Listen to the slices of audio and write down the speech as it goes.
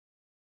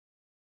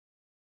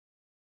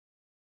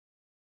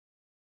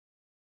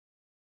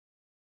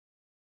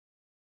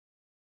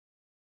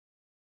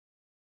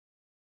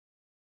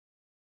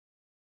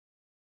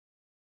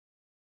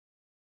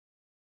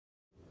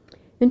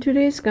In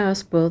today's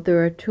Gospel,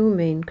 there are two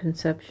main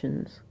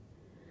conceptions.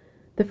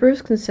 The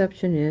first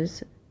conception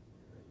is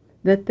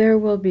that there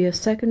will be a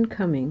second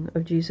coming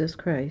of Jesus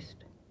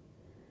Christ.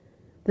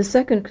 The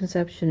second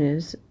conception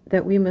is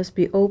that we must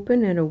be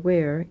open and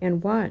aware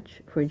and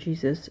watch for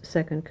Jesus'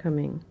 second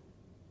coming.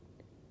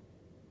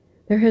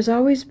 There has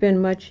always been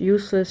much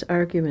useless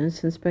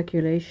arguments and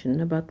speculation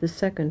about the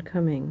second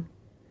coming,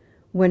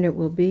 when it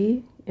will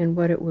be and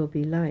what it will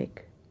be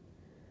like.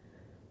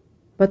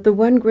 But the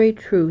one great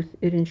truth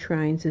it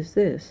enshrines is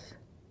this,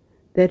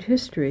 that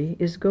history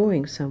is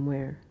going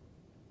somewhere.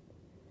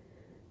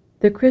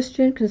 The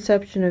Christian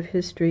conception of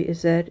history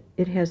is that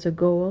it has a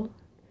goal,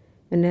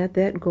 and at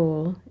that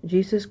goal,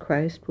 Jesus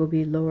Christ will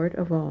be Lord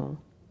of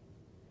all.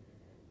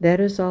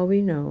 That is all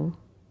we know,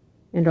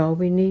 and all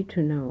we need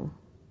to know.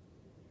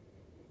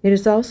 It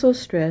is also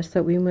stressed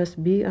that we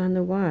must be on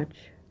the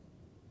watch.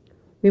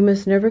 We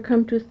must never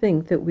come to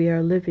think that we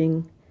are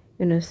living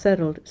in a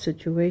settled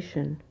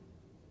situation.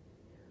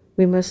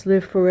 We must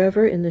live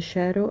forever in the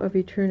shadow of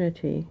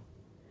eternity,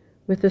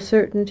 with the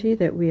certainty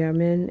that we are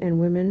men and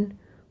women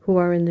who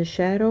are in the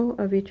shadow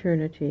of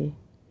eternity,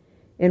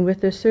 and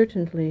with the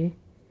certainty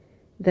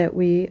that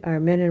we are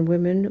men and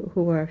women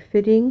who are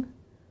fitting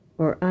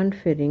or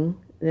unfitting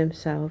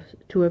themselves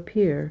to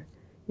appear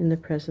in the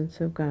presence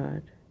of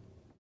God.